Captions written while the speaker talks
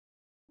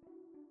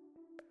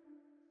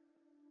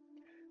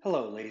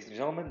Hello, ladies and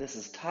gentlemen. This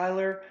is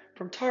Tyler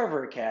from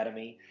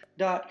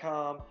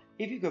TarverAcademy.com.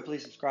 If you could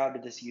please subscribe to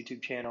this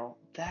YouTube channel,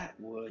 that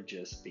would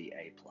just be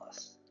A+.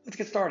 Let's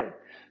get started.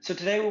 So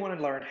today we want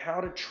to learn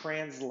how to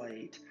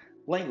translate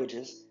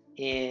languages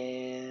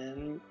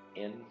in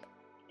Gmail.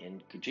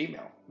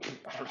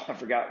 I don't know, I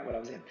forgot what I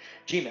was in.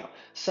 Gmail.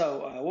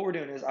 So what we're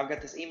doing is I've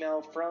got this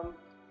email from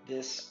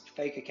this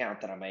fake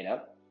account that I made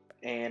up,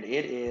 and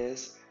it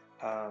is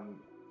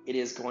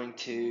going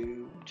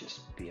to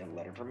just be a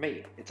letter from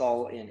me. It's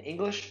all in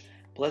English,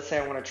 but let's say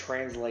I want to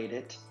translate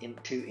it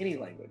into any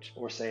language,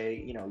 or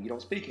say, you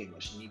don't speak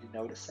English, you need to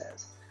know what it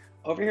says.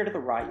 Over here to the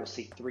right, you'll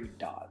see 3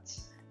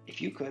 dots.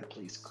 If you could,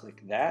 please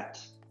click that,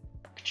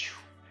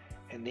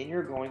 and then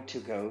you're going to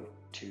go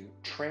to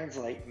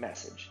translate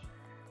message.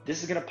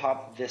 This is going to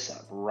pop this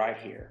up right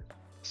here.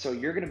 So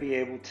you're going to be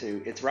able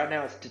to, right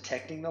now it's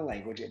detecting the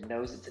language, it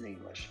knows it's in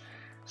English.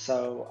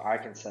 So I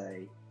can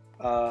say,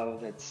 I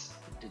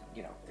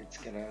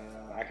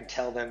can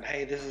tell them,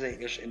 hey, this is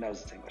English, it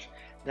knows it's English.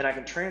 Then I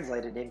can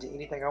translate it into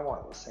anything I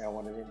want. Let's say I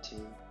want it into,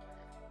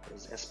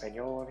 is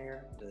Espanol on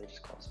here? Do they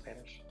just call it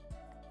Spanish?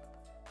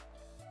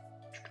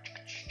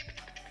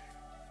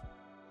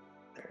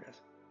 There it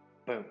is.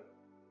 Boom.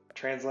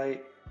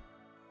 Translate.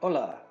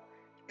 Hola,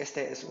 este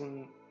es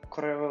un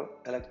correo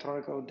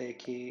electrónico de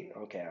aquí.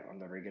 Okay, I'm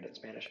not very good at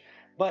Spanish,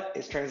 but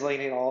it's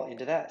translating it all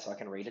into that, so I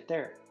can read it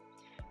there.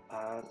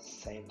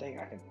 Same thing,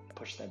 I can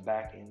push that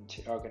back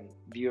into, I can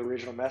view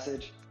original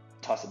message,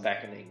 toss it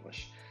back into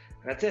English.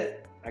 And that's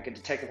it. I can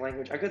detect the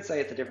language. I could say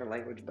it's a different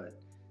language, but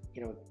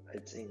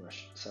it's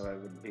English, so it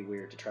would be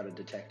weird to try to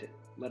detect it.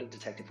 Let it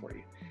detect it for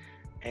you.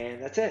 And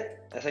that's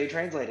it. That's how you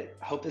translate it.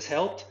 I hope this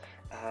helped.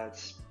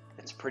 It's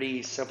a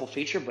pretty simple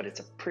feature, but it's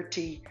a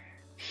pretty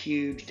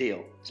huge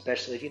deal,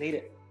 especially if you need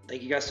it.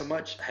 Thank you guys so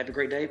much. Have a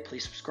great day.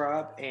 Please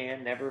subscribe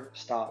and never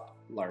stop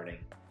learning.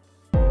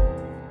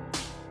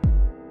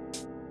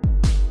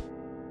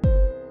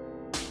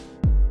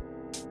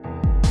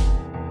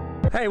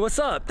 Hey, what's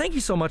up? Thank you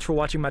so much for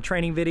watching my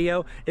training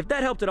video. If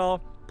that helped at all,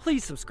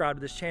 please subscribe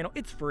to this channel.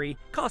 It's free,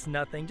 costs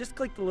nothing. Just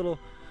click the little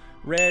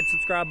red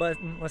subscribe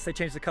button unless they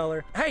change the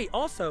color. Hey,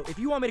 also, if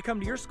you want me to come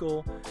to your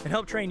school and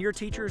help train your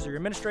teachers or your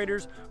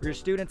administrators or your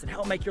students and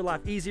help make your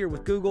life easier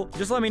with Google,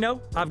 just let me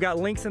know. I've got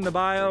links in the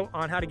bio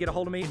on how to get a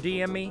hold of me.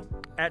 DM me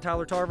at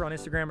Tyler Tarver on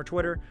Instagram or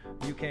Twitter.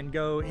 You can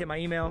go hit my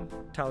email,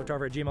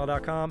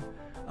 tylertarver@gmail.com,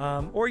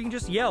 or you can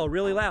just yell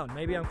really loud.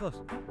 Maybe I'm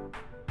close.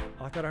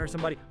 Oh, I thought I heard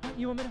somebody.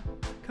 You want me to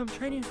come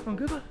train you on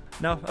Google?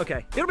 No?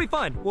 Okay. It'll be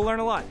fun. We'll learn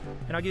a lot.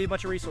 And I'll give you a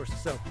bunch of resources.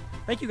 So,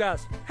 thank you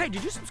guys. Hey,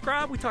 did you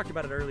subscribe? We talked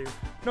about it earlier.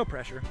 No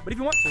pressure. But if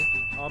you want to,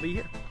 I'll be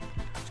here.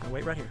 Just gonna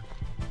wait right here.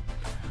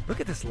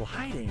 Look at this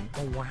lighting.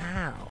 Oh, wow.